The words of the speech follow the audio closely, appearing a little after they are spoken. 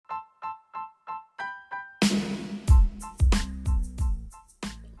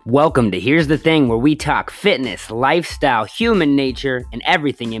Welcome to Here's the Thing, where we talk fitness, lifestyle, human nature, and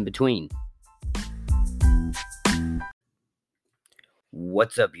everything in between.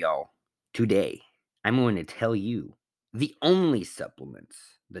 What's up, y'all? Today, I'm going to tell you the only supplements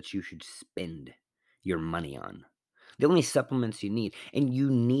that you should spend your money on. The only supplements you need. And you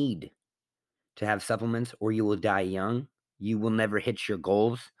need to have supplements or you will die young. You will never hit your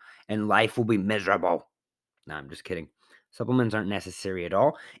goals and life will be miserable. No, I'm just kidding. Supplements aren't necessary at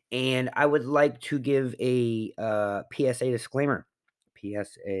all. And I would like to give a PSA disclaimer.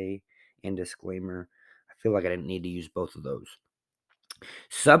 PSA and disclaimer. I feel like I didn't need to use both of those.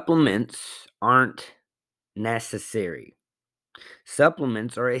 Supplements aren't necessary.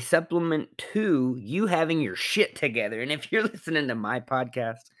 Supplements are a supplement to you having your shit together. And if you're listening to my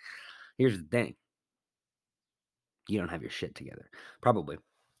podcast, here's the thing. You don't have your shit together. Probably.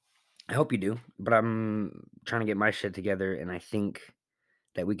 I hope you do, but I'm trying to get my shit together, and I think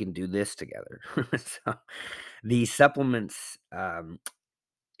that we can do this together. So these supplements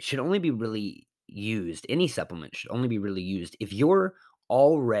should only be really used. Any supplement should only be really used if you're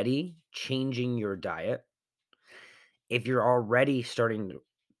already changing your diet, if you've already started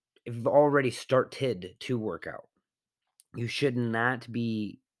to work out. You should not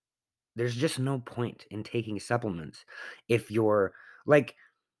be. There's just no point in taking supplements if you're like.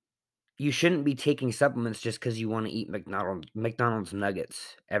 You shouldn't be taking supplements just because you want to eat McDonald's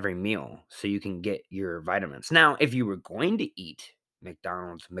nuggets every meal so you can get your vitamins. Now, if you were going to eat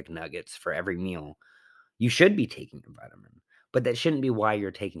McDonald's McNuggets for every meal, you should be taking a vitamin. But that shouldn't be why you're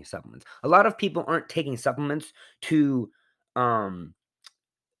taking supplements. A lot of people aren't taking supplements to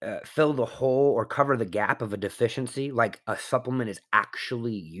fill the hole or cover the gap of a deficiency like a supplement is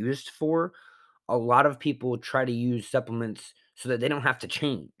actually used for. A lot of people try to use supplements so that they don't have to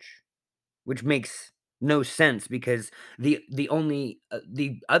change, which makes no sense because the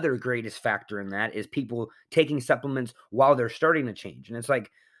other greatest factor in that is people taking supplements while they're starting to change. And it's like,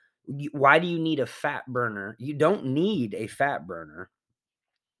 why do you need a fat burner? You don't need a fat burner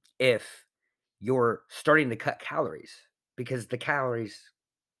if you're starting to cut calories, because the calories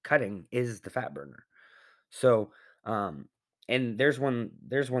cutting is the fat burner. So, and there's one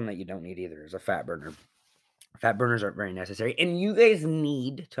that you don't need either, is a fat burner. Fat burners aren't very necessary. And you guys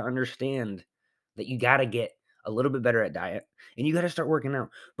need to understand that you got to get a little bit better at diet and you got to start working out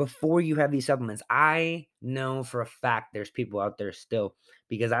before you have these supplements. I know for a fact there's people out there still,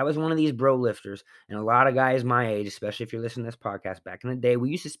 because I was one of these bro lifters, and a lot of guys my age, especially if you're listening to this podcast, back in the day, we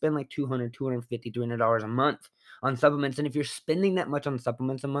used to spend like $200, $250, $300 a month on supplements. And if you're spending that much on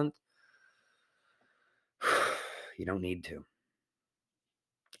supplements a month, you don't need to.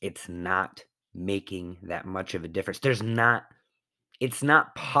 It's not making that much of a difference. It's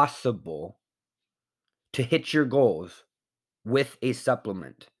not possible to hit your goals with a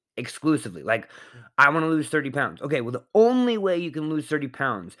supplement exclusively. Like, I want to lose 30 pounds. Okay, well, the only way you can lose 30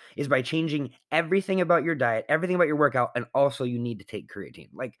 pounds is by changing everything about your diet, everything about your workout, and also you need to take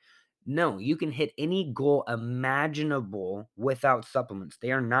creatine. Like, no, you can hit any goal imaginable without supplements.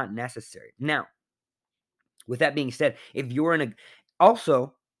 They are not necessary. Now, with that being said, if you're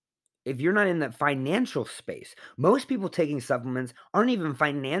not in that financial space, most people taking supplements aren't even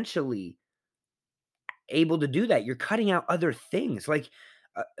financially able to do that. You're cutting out other things. Like,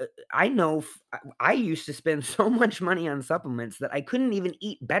 I know I used to spend so much money on supplements that I couldn't even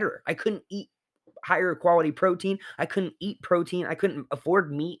eat better. I couldn't eat higher quality protein. I couldn't eat protein. I couldn't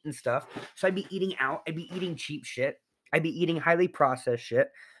afford meat and stuff. So I'd be eating out. I'd be eating cheap shit. I'd be eating highly processed shit,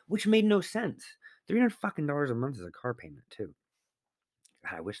 which made no sense. $300 fucking a month is a car payment too.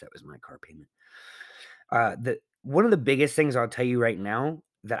 God, I wish that was my car payment. One of the biggest things I'll tell you right now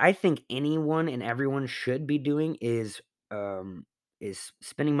that I think anyone and everyone should be doing is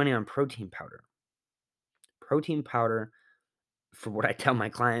spending money on protein powder. Protein powder, for what I tell my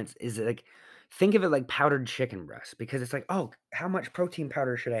clients, is like, think of it like powdered chicken breast, because it's like, oh, how much protein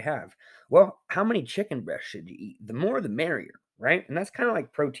powder should I have? Well, how many chicken breasts should you eat? The more, the merrier, right? And that's kind of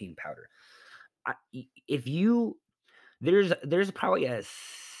like protein powder. There's probably a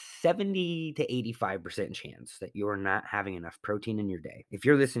 70 to 85% chance that you're not having enough protein in your day. If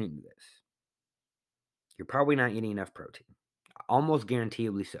you're listening to this, you're probably not getting enough protein. Almost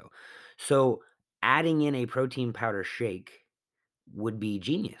guaranteedly so. So adding in a protein powder shake would be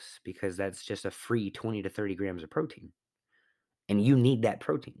genius, because that's just a free 20 to 30 grams of protein. And you need that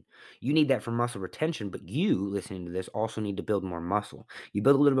protein. You need that for muscle retention, but you, listening to this, also need to build more muscle. You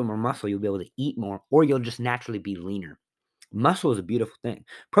build a little bit more muscle, you'll be able to eat more, or you'll just naturally be leaner. Muscle is a beautiful thing.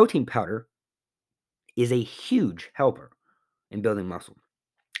 Protein powder is a huge helper in building muscle.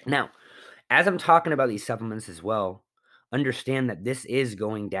 Now, as I'm talking about these supplements as well, understand that this is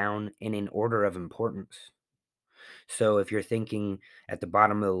going down in an order of importance. So if you're thinking at the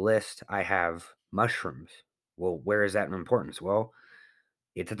bottom of the list, I have mushrooms. Well, where is that in importance? Well,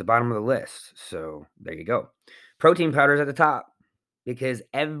 it's at the bottom of the list. So there you go. Protein powder is at the top because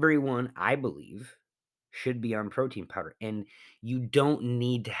everyone, I believe, should be on protein powder. And you don't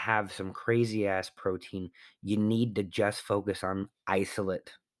need to have some crazy ass protein. You need to just focus on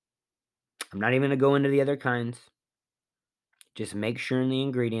isolate. I'm not even going to go into the other kinds. Just make sure in the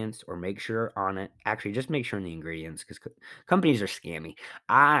ingredients or make sure on it. Actually, just make sure in the ingredients because companies are scammy.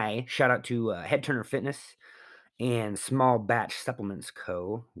 I shout out to Head Turner Fitness and Small Batch Supplements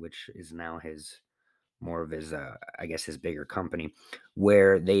Co., which is now his more of his, I guess, his bigger company,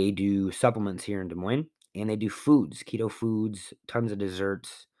 where they do supplements here in Des Moines and they do foods, keto foods, tons of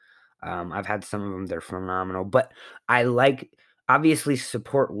desserts. I've had some of them; they're phenomenal. But I like obviously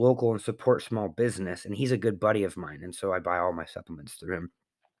support local and support small business, and he's a good buddy of mine, and so I buy all my supplements through him.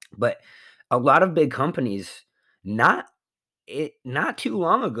 But a lot of big companies, not not too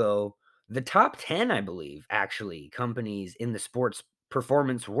long ago, the top 10, I believe, actually, companies in the sports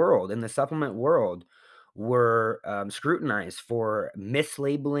performance world, in the supplement world, were scrutinized for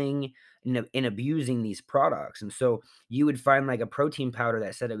mislabeling and abusing these products. And so you would find like a protein powder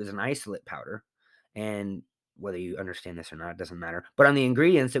that said it was an isolate powder. And whether you understand this or not, it doesn't matter. But on the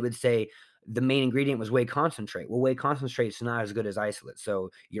ingredients, it would say the main ingredient was whey concentrate. Well, whey concentrate is not as good as isolate. So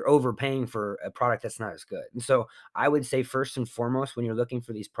you're overpaying for a product that's not as good. And so I would say first and foremost, when you're looking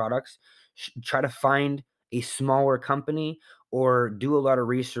for these products, try to find a smaller company or do a lot of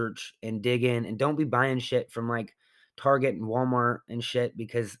research and dig in and don't be buying shit from like Target and Walmart and shit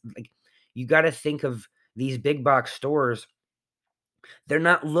because like you got to think of these big box stores, they're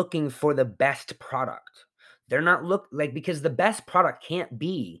not looking for the best product. They're not look like because the best product can't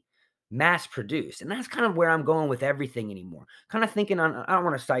be mass produced. And that's kind of where I'm going with everything anymore. Kind of thinking on, I don't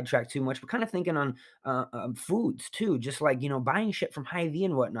want to sidetrack too much, but kind of thinking on foods too. Just like, buying shit from Hy-Vee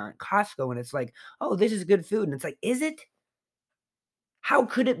and whatnot, Costco. And it's like, oh, this is good food. And it's like, is it? How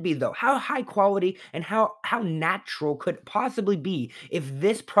could it be though? How high quality and how natural could it possibly be if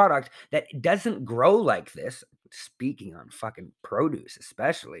this product that doesn't grow like this, speaking on fucking produce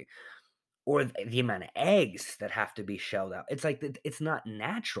especially, or the amount of eggs that have to be shelled out. It's like it's not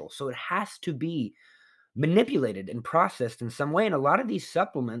natural. So it has to be manipulated and processed in some way. And a lot of these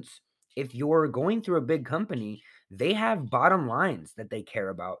supplements, if you're going through a big company, they have bottom lines that they care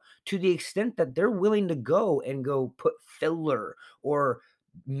about to the extent that they're willing to go put filler or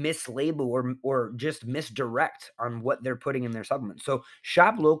mislabel or just misdirect on what they're putting in their supplements. So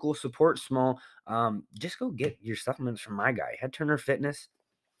shop local, support small. Just go get your supplements from my guy, Head Turner Fitness.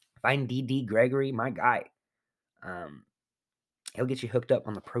 Find DD Gregory, my guy. Um, he'll get you hooked up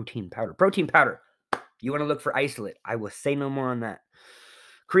on the protein powder. Protein powder. You want to look for isolate. I will say no more on that.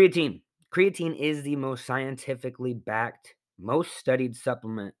 Creatine. Creatine is the most scientifically backed, most studied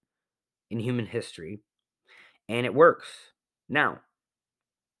supplement in human history, and it works. Now,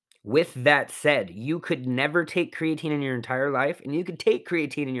 with that said, you could never take creatine in your entire life, and you could take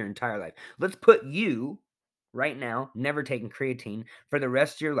creatine in your entire life. Let's put you right now, never taking creatine for the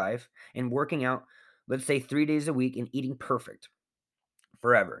rest of your life and working out, let's say 3 days a week and eating perfect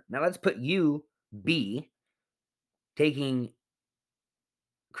forever. Now, let's put you, B, taking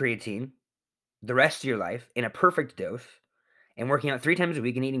creatine the rest of your life in a perfect dose and working out 3 times a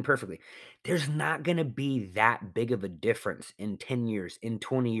week and eating perfectly. There's not going to be that big of a difference in 10 years, in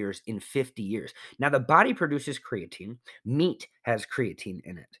 20 years, in 50 years. Now, the body produces creatine. Meat has creatine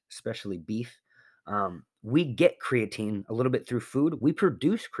in it, especially beef. We get creatine a little bit through food. We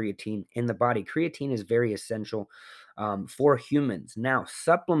produce creatine in the body. Creatine is very essential for humans. Now,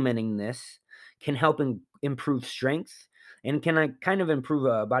 supplementing this can help improve strength and can kind of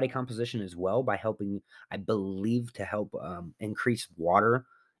improve body composition as well by helping, I believe, to help increase water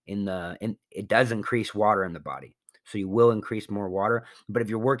and it does increase water in the body. So you will increase more water, but if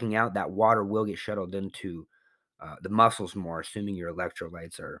you're working out, that water will get shuttled into the muscles more, assuming your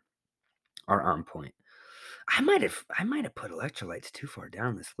electrolytes are on point. I might have put electrolytes too far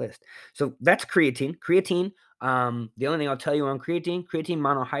down this list. So that's creatine. Creatine. The only thing I'll tell you on creatine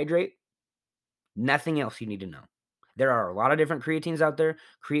monohydrate. Nothing else you need to know. There are a lot of different creatines out there.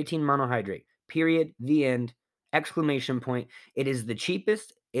 Creatine monohydrate. Period. The end. Exclamation point. It is the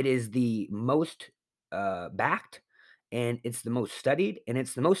cheapest. It is the most backed, and it's the most studied, and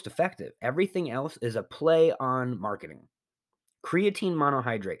it's the most effective. Everything else is a play on marketing. Creatine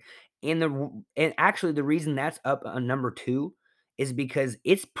monohydrate. And actually the reason that's up on number 2 is because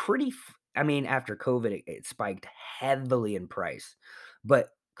it's pretty I mean, after COVID, it spiked heavily in price, but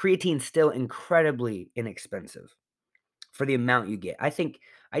creatine's still incredibly inexpensive. for the amount you get. I think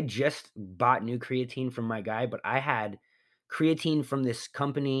I just bought new creatine from my guy, but I had creatine from this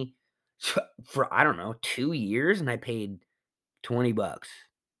company for, I don't know, 2 years, and I paid 20 bucks,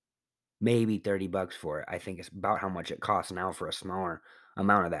 maybe 30 bucks for it. I think it's about how much it costs now for a smaller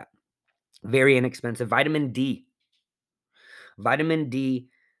amount of that. Very inexpensive. Vitamin D. Vitamin D,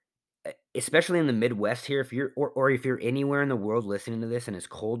 especially in the Midwest here, if you're or if you're anywhere in the world listening to this and it's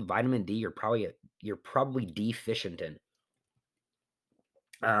cold, vitamin D, you're probably deficient in.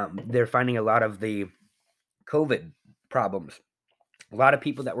 They're finding a lot of the COVID problems. A lot of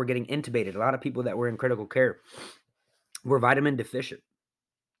people that were getting intubated, a lot of people that were in critical care were vitamin D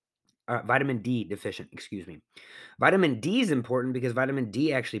deficient, excuse me. Vitamin D is important because vitamin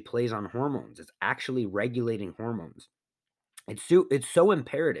D actually plays on hormones. It's actually regulating hormones. It's so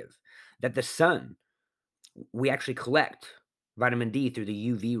imperative that the sun, we actually collect vitamin D through the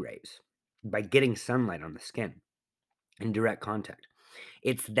UV rays by getting sunlight on the skin in direct contact.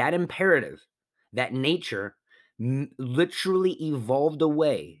 It's that imperative that nature literally evolved a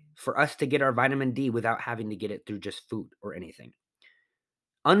way for us to get our vitamin D without having to get it through just food or anything.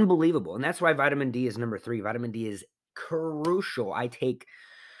 Unbelievable. And that's why vitamin D is number 3. Vitamin D is crucial. I take,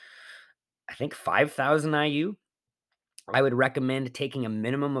 I think, 5,000 IU. I would recommend taking a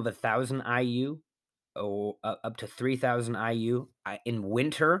minimum of 1,000 IU, up to 3,000 IU. In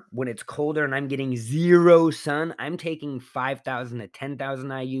winter, when it's colder and I'm getting 0 sun, I'm taking 5,000 to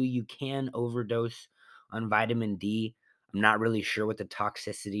 10,000 IU. You can overdose on vitamin D. I'm not really sure what the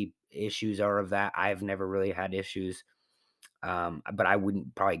toxicity issues are of that. I've never really had issues, but I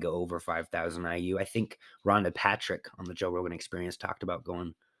wouldn't probably go over 5,000 IU. I think Rhonda Patrick on the Joe Rogan Experience talked about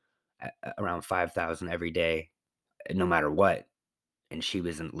going around 5,000 every day, no matter what, and she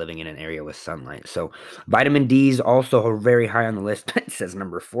wasn't living in an area with sunlight. So vitamin D is also very high on the list. It says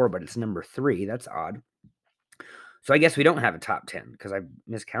number 4, but it's number 3. That's odd. So I guess we don't have a top 10 because I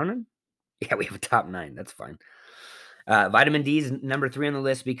miscounted. Yeah, we have a top 9. That's fine. Vitamin D is number 3 on the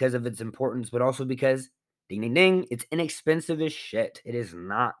list because of its importance, but also because, ding, ding, ding, it's inexpensive as shit. It is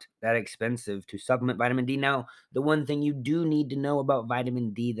not that expensive to supplement vitamin D. Now, the one thing you do need to know about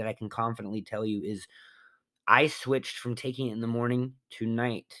vitamin D that I can confidently tell you is I switched from taking it in the morning to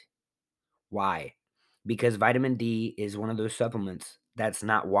night. Why? Because vitamin D is one of those supplements that's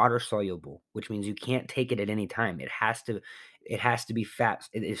not water soluble, which means you can't take it at any time. It has to be fat.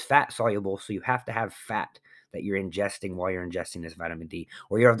 It is fat soluble, so you have to have fat that you're ingesting while you're ingesting this vitamin D,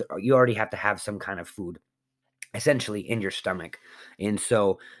 or you already have to have some kind of food essentially in your stomach. And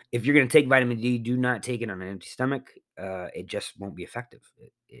so if you're going to take vitamin D, do not take it on an empty stomach. It just won't be effective.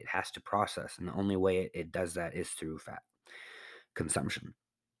 It has to process, and the only way it does that is through fat consumption.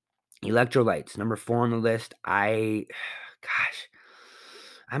 Electrolytes, number 4 on the list. Gosh,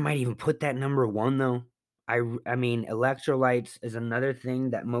 I might even put that number 1 though. I mean, electrolytes is another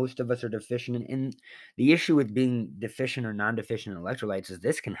thing that most of us are deficient in. And the issue with being deficient or non-deficient in electrolytes is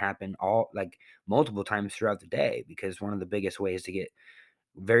this can happen multiple times throughout the day, because one of the biggest ways to get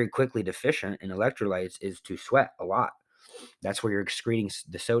very quickly deficient in electrolytes is to sweat a lot. That's where you're excreting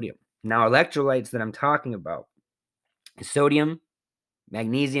the sodium. Now, electrolytes that I'm talking about is sodium,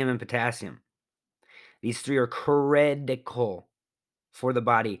 magnesium, and potassium. These 3 are critical for the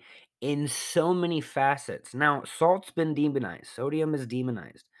body in so many facets. Now, salt's been demonized. Sodium is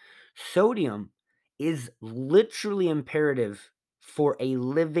demonized. Sodium is literally imperative for a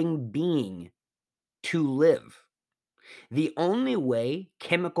living being to live. The only way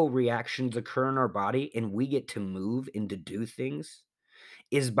chemical reactions occur in our body and we get to move and to do things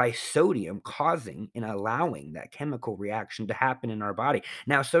is by sodium causing and allowing that chemical reaction to happen in our body.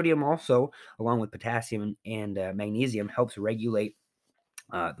 Now, sodium also, along with potassium and magnesium, helps regulate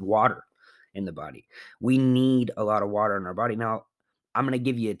water in the body. We need a lot of water in our body. Now, I'm going to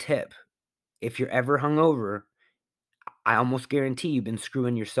give you a tip. If you're ever hungover, I almost guarantee you've been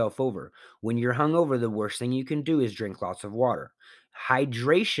screwing yourself over. When you're hungover, the worst thing you can do is drink lots of water.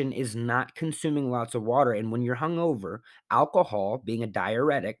 Hydration is not consuming lots of water. And when you're hungover, alcohol, being a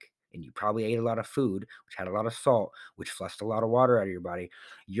diuretic, and you probably ate a lot of food, which had a lot of salt, which flushed a lot of water out of your body,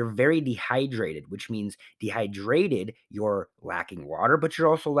 you're very dehydrated, which means dehydrated, you're lacking water, but you're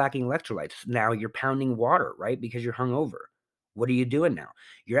also lacking electrolytes. Now you're pounding water, right? Because you're hungover. What are you doing now?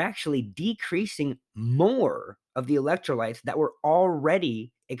 You're actually decreasing more of the electrolytes that were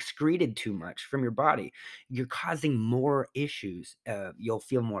already excreted too much from your body. You're causing more issues. You'll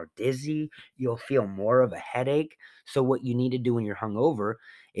feel more dizzy. You'll feel more of a headache. So what you need to do when you're hungover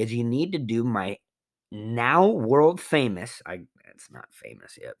is you need to do my now world famous, it's not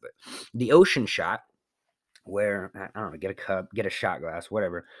famous yet, but the ocean shot, where I don't know, get a cup, get a shot glass,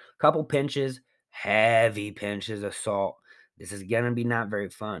 whatever, couple pinches, heavy pinches of salt, This is gonna be not very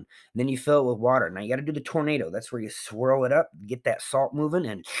fun. And then you fill it with water. Now you gotta do the tornado. That's where you swirl it up, get that salt moving,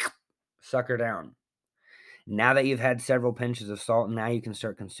 and suck her down. Now that you've had several pinches of salt, now you can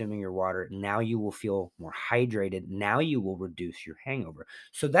start consuming your water. Now you will feel more hydrated. Now you will reduce your hangover.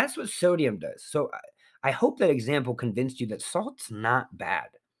 So that's what sodium does. So I hope that example convinced you that salt's not bad.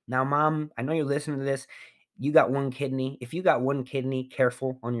 Now, mom, I know you're listening to this. You got one kidney. If you got one kidney,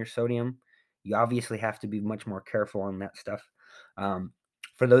 careful on your sodium. You obviously have to be much more careful on that stuff. Um,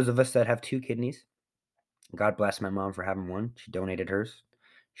 for those of us that have two kidneys, God bless my mom for having one. She donated hers.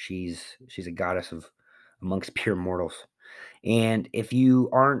 She's a goddess of amongst pure mortals. And if you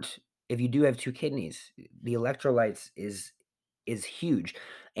do have two kidneys, the electrolytes is huge.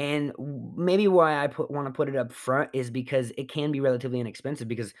 And maybe why I want to put it up front is because it can be relatively inexpensive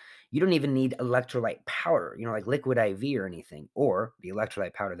because you don't even need electrolyte powder, like liquid IV or anything, or the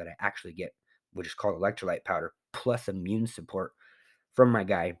electrolyte powder that I actually get, which is called electrolyte powder plus immune support from my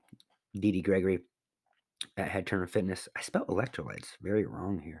guy, Didi Gregory at Head Turner Fitness. I spelled electrolytes very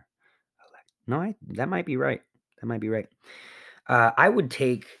wrong here. No, that might be right. That might be right. I would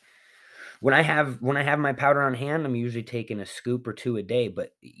take when I have my powder on hand, I'm usually taking a scoop or two a day.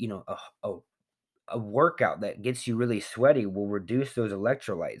 But a workout that gets you really sweaty will reduce those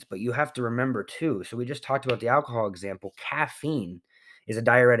electrolytes. But you have to remember too. So we just talked about the alcohol example. Caffeine is a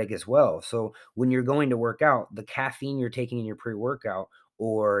diuretic as well. So when you're going to work out, the caffeine you're taking in your pre-workout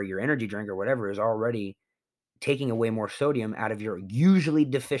or your energy drink or whatever is already taking away more sodium out of your usually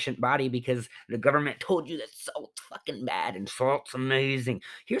deficient body because the government told you that salt's fucking bad and salt's amazing.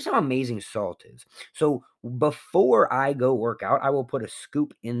 Here's how amazing salt is. So before I go work out, I will put a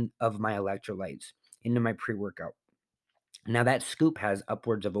scoop in of my electrolytes into my pre-workout. Now that scoop has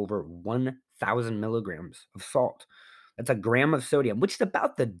upwards of over 1,000 milligrams of salt. That's a gram of sodium, which is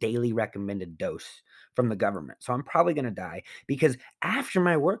about the daily recommended dose from the government. So I'm probably going to die because after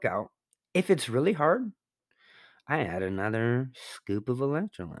my workout, if it's really hard, I add another scoop of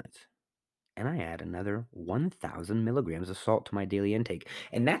electrolytes and I add another 1,000 milligrams of salt to my daily intake.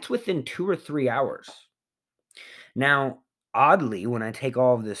 And that's within 2 or 3 hours. Now, oddly, when I take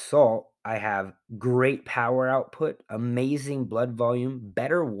all of this salt, I have great power output, amazing blood volume,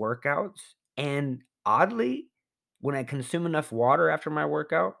 better workouts, and oddly, when I consume enough water after my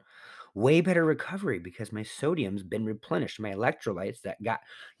workout, way better recovery because my sodium's been replenished. My electrolytes that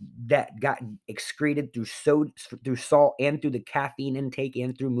got excreted through salt and through the caffeine intake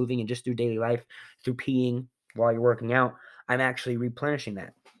and through moving and just through daily life, through peeing while you're working out, I'm actually replenishing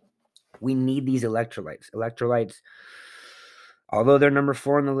that. We need these electrolytes. Electrolytes, although they're number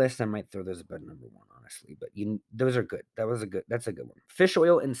 4 on the list, I might throw those above number 1, honestly. But those are good. That's a good one. Fish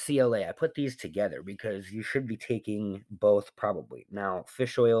oil and CLA. I put these together because you should be taking both probably. Now,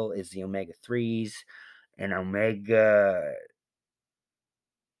 fish oil is the omega 3s, and omega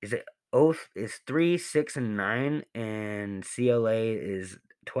is it oath is 3, 6, and 9, and CLA is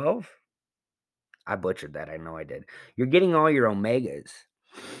 12. I butchered that. I know I did. You're getting all your omegas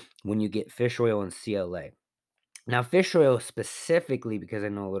when you get fish oil and CLA. Now, fish oil specifically, because I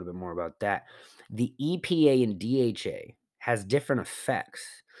know a little bit more about that, the EPA and DHA has different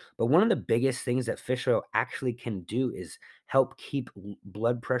effects. But one of the biggest things that fish oil actually can do is help keep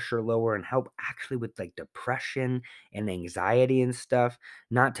blood pressure lower and help actually with like depression and anxiety and stuff.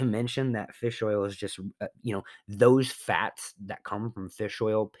 Not to mention that fish oil is just, those fats that come from fish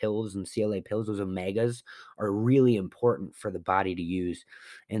oil pills and CLA pills, those omegas, are really important for the body to use.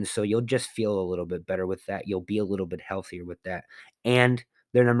 And so you'll just feel a little bit better with that. You'll be a little bit healthier with that. And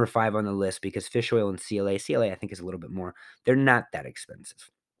they're number 5 on the list because fish oil and CLA I think is a little bit more. They're not that expensive.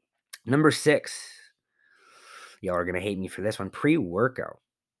 Number 6, y'all are going to hate me for this one, pre-workout.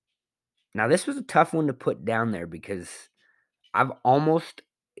 Now, this was a tough one to put down there because I've almost,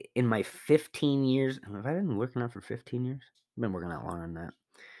 in my 15 years, have I been working out for 15 years? I've been working out longer than that.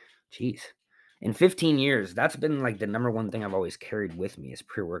 Jeez. In 15 years, that's been like the number one thing I've always carried with me is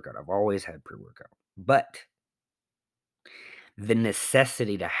pre-workout. I've always had pre-workout. But the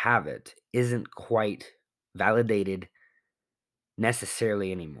necessity to have it isn't quite validated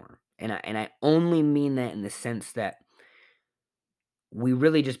necessarily anymore. And I only mean that in the sense that we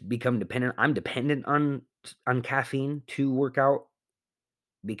really just become dependent. I'm dependent on caffeine to work out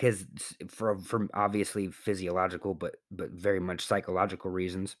because for obviously physiological but very much psychological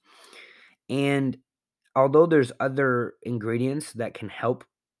reasons. And although there's other ingredients that can help,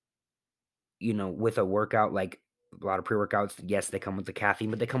 with a workout, like a lot of pre-workouts, yes, they come with the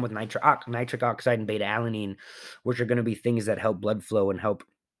caffeine, but they come with nitric oxide and beta alanine, which are going to be things that help blood flow and help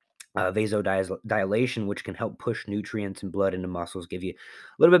vasodilation, which can help push nutrients and blood into muscles, give you a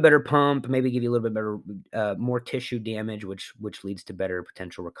little bit better pump, maybe give you a little bit better, more tissue damage, which leads to better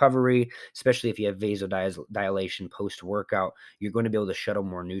potential recovery. Especially if you have vasodilation post workout, you're going to be able to shuttle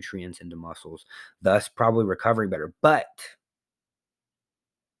more nutrients into muscles, thus probably recovering better. But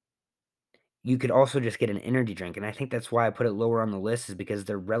you could also just get an energy drink, and I think that's why I put it lower on the list is because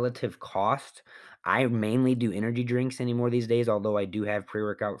their relative cost. I mainly do energy drinks anymore these days, although I do have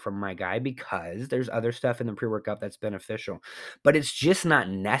pre-workout from my guy because there's other stuff in the pre-workout that's beneficial, but it's just not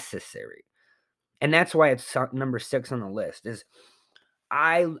necessary. And that's why it's number 6 on the list is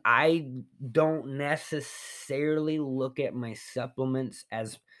I don't necessarily look at my supplements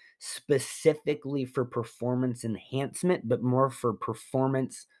as specifically for performance enhancement, but more for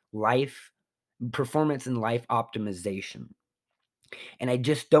performance and life optimization. And I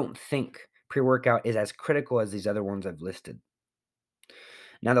just don't think pre-workout is as critical as these other ones I've listed.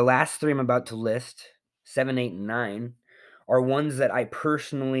 Now, the last 3 I'm about to list, 7, 8, and 9, are ones that I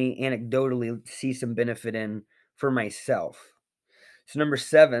personally, anecdotally see some benefit in for myself. So number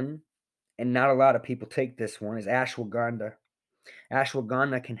 7, and not a lot of people take this one, is ashwagandha.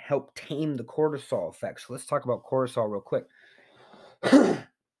 Ashwagandha can help tame the cortisol effects. So let's talk about cortisol real quick.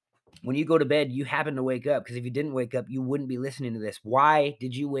 When you go to bed, you happen to wake up because if you didn't wake up, you wouldn't be listening to this. Why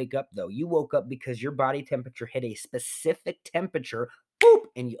did you wake up though? You woke up because your body temperature hit a specific temperature, boop,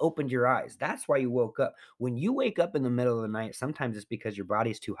 and you opened your eyes. That's why you woke up. When you wake up in the middle of the night, sometimes it's because your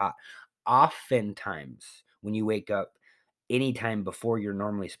body's too hot. Oftentimes, when you wake up, anytime before you're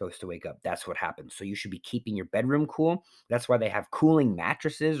normally supposed to wake up, that's what happens. So you should be keeping your bedroom cool. That's why they have cooling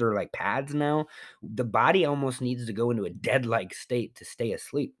mattresses or like pads now. The body almost needs to go into a dead-like state to stay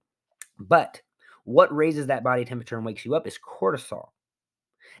asleep. But what raises that body temperature and wakes you up is cortisol.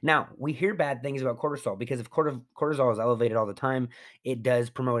 Now, we hear bad things about cortisol because if cortisol is elevated all the time, it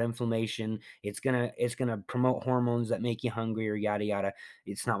does promote inflammation. It's gonna promote hormones that make you hungry or yada yada.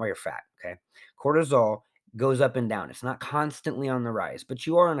 It's not why you're fat, okay? Cortisol goes up and down. It's not constantly on the rise, but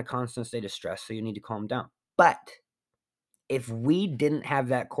you are in a constant state of stress, so you need to calm down. But if we didn't have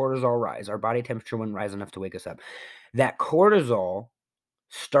that cortisol rise, our body temperature wouldn't rise enough to wake us up. That cortisol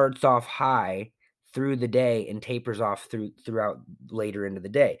starts off high through the day and tapers off throughout later into the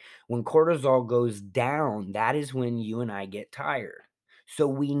day. When cortisol goes down, that is when you and I get tired. So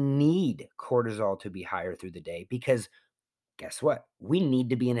we need cortisol to be higher through the day because guess what? We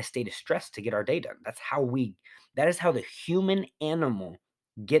need to be in a state of stress to get our day done. That is how the human animal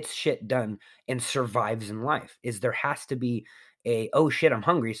gets shit done and survives in life. Is there has to be oh shit, I'm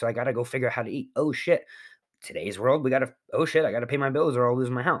hungry, so I got to go figure out how to eat. Oh shit, today's world, oh shit, I gotta pay my bills or I'll lose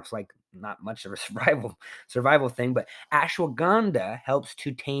my house. Like, not much of a survival thing, but ashwagandha helps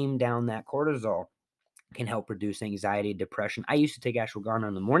to tame down that cortisol, can help reduce anxiety, depression. I used to take ashwagandha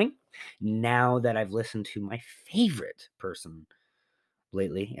in the morning. Now that I've listened to my favorite person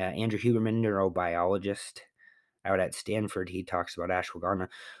lately, Andrew Huberman, neurobiologist out at Stanford, he talks about ashwagandha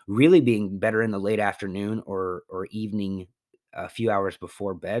really being better in the late afternoon or evening, a few hours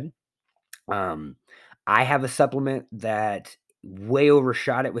before bed. um, I have a supplement that way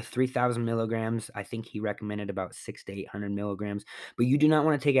overshot it with 3,000 milligrams. I think he recommended about 600 to 800 milligrams. But you do not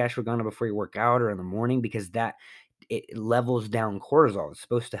want to take ashwagandha before you work out or in the morning because it levels down cortisol. It's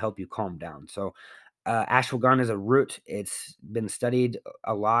supposed to help you calm down. So ashwagandha is a root. It's been studied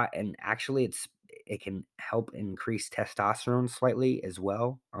a lot, and actually, it can help increase testosterone slightly as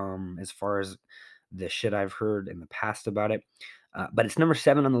well. As far as the shit I've heard in the past about it, but it's number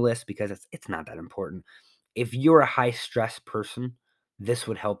 7 on the list because it's not that important. If you're a high stress person, this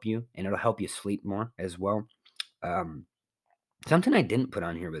would help you, and it'll help you sleep more as well. Um, Something I didn't put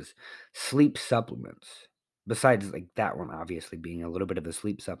on here was sleep supplements. Besides, like that one, obviously being a little bit of a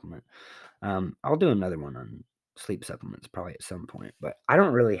sleep supplement. I'll do another one on sleep supplements probably at some point, but I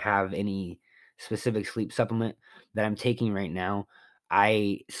don't really have any specific sleep supplement that I'm taking right now.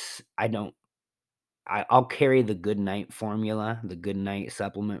 I don't. I'll carry the Good Night formula, the Good Night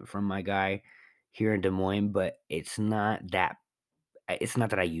supplement from my guy here in Des Moines, but it's not that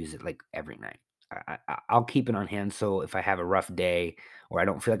I use it, like, every night. I'll keep it on hand, so if I have a rough day or I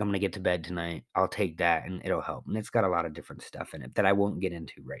don't feel like I'm gonna get to bed tonight, I'll take that and it'll help, and it's got a lot of different stuff in it that I won't get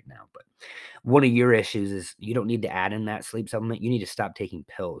into right now, but one of your issues is you don't need to add in that sleep supplement, you need to stop taking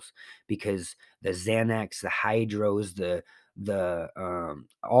pills because the Xanax, the Hydros,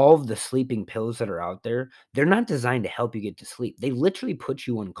 all of the sleeping pills that are out there, they're not designed to help you get to sleep. They literally put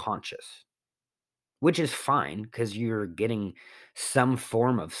you unconscious. which is fine because you're getting some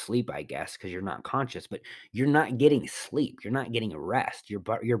form of sleep, I guess, because you're not conscious, but you're not getting sleep. You're not getting rest.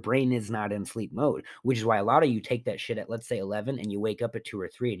 Your brain is not in sleep mode, which is why a lot of you take that shit at, let's say, 11 and you wake up at 2 or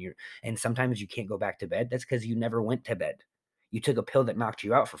 3 and sometimes you can't go back to bed. That's because you never went to bed. You took a pill that knocked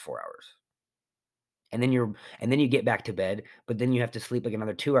you out for 4 hours. And then you get back to bed, but then you have to sleep like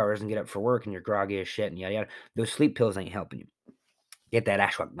another 2 hours and get up for work and you're groggy as shit and yada yada. Those sleep pills ain't helping you. Get that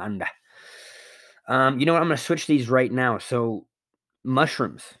ashwagandha. You know what? I'm going to switch these right now. So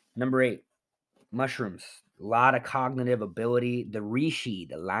mushrooms, number 8, mushrooms, a lot of cognitive ability, the reishi,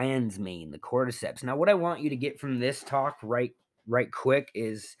 the lion's mane, the cordyceps. Now, what I want you to get from this talk right quick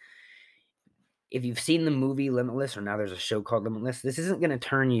is, if you've seen the movie Limitless, or now there's a show called Limitless, this isn't going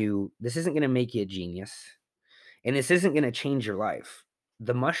to make you a genius, and this isn't going to change your life.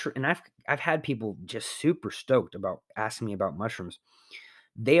 The mushroom, and I've had people just super stoked about asking me about mushrooms.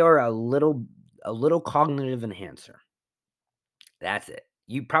 They are a little cognitive enhancer. That's it.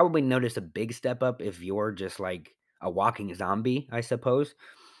 You probably notice a big step up if you're just like a walking zombie, I suppose,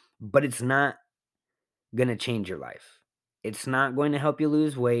 but it's not going to change your life. It's not going to help you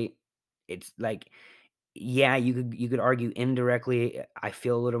lose weight. It's like, yeah, you could argue indirectly, I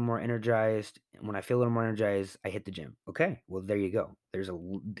feel a little more energized. And when I feel a little more energized, I hit the gym. Okay, well, there you go.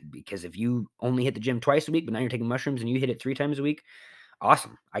 Because if you only hit the gym twice a week, but now you're taking mushrooms and you hit it 3 times a week,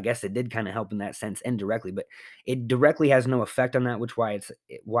 awesome. I guess it did kind of help in that sense indirectly, but it directly has no effect on that,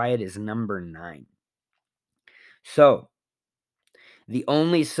 why it is number 9. So, the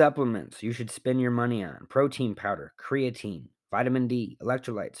only supplements you should spend your money on: protein powder, creatine, vitamin D,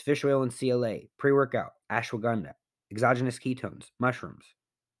 electrolytes, fish oil and CLA, pre-workout, ashwagandha, exogenous ketones, mushrooms.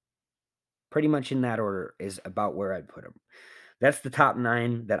 Pretty much in that order is about where I'd put them. That's the top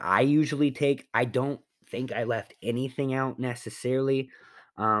 9 that I usually take. I don't think I left anything out necessarily.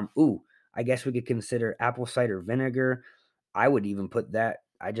 I guess we could consider apple cider vinegar. I would even put that.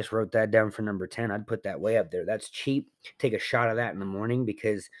 I just wrote that down for number 10. I'd put that way up there. That's cheap. Take a shot of that in the morning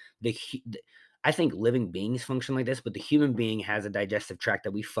because I think living beings function like this, but the human being has a digestive tract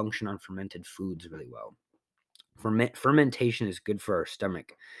that we function on fermented foods really well. Fermentation is good for our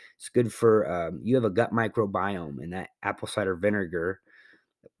stomach. It's good for, you have a gut microbiome, and that apple cider vinegar,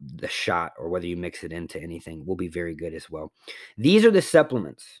 the shot, or whether you mix it into anything, will be very good as well. These are the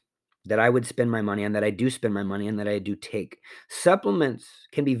supplements that I would spend my money on, that I do spend my money on, that I do take. Supplements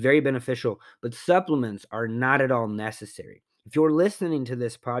can be very beneficial, but supplements are not at all necessary. If you're listening to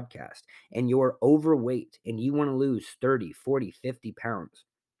this podcast and you're overweight and you want to lose 30, 40, 50 pounds,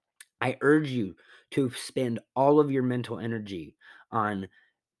 I urge you to spend all of your mental energy on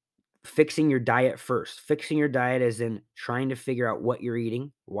fixing your diet first. Fixing your diet as in trying to figure out what you're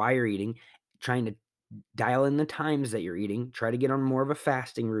eating, why you're eating, trying to dial in the times that you're eating, try to get on more of a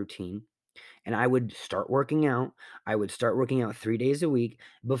fasting routine. And I would start working out. I would start working out 3 days a week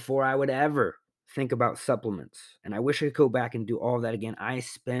before I would ever think about supplements. And I wish I could go back and do all of that again. I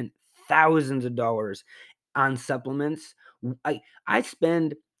spent thousands of dollars on supplements. I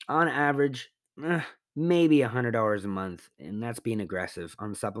spend on average maybe $100 a month, and that's being aggressive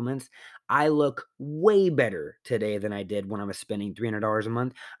on supplements. I look way better today than I did when I was spending $300 a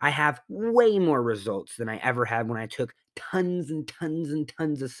month. I have way more results than I ever had when I took tons and tons and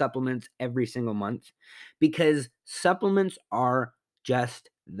tons of supplements every single month, because supplements are just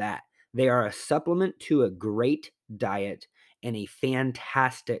that. They are a supplement to a great diet and a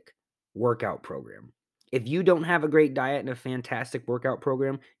fantastic workout program. If you don't have a great diet and a fantastic workout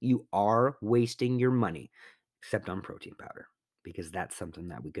program, you are wasting your money, except on protein powder, because that's something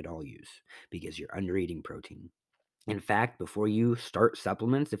that we could all use, because you're under eating protein. In fact, before you start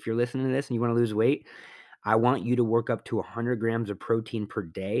supplements, if you're listening to this and you want to lose weight, I want you to work up to 100 grams of protein per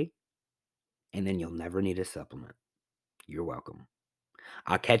day, and then you'll never need a supplement. You're welcome.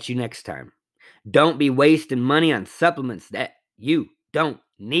 I'll catch you next time. Don't be wasting money on supplements that you don't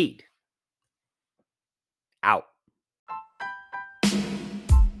need. Out.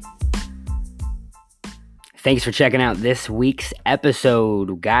 Thanks for checking out this week's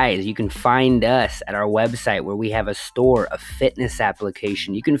episode. Guys, you can find us at our website where we have a store, a fitness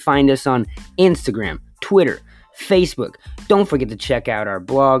application. You can find us on Instagram, Twitter, Facebook. Don't forget to check out our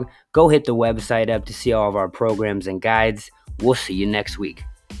blog. Go hit the website up to see all of our programs and guides. We'll see you next week.